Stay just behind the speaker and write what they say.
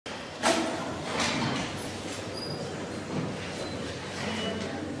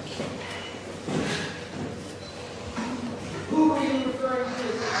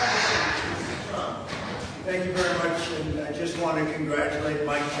want to congratulate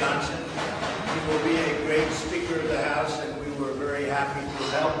Mike Johnson. He will be a great Speaker of the House, and we were very happy to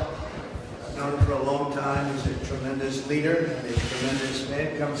help. I've known him for a long time. He's a tremendous leader and a tremendous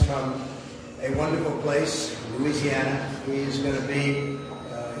man. Comes from a wonderful place, Louisiana. He's going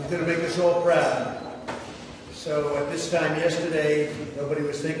to make us all proud. So at this time yesterday, nobody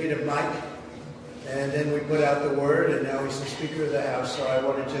was thinking of Mike. And then we put out the word, and now he's the Speaker of the House. So I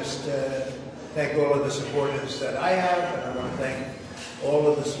want to just thank all of the supporters that I have, and I want to thank all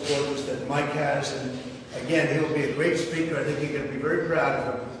of the supporters that Mike has. And again, he'll be a great speaker. I think you're going to be very proud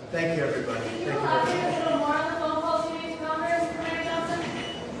of him. Thank you, everybody. Thank you very much.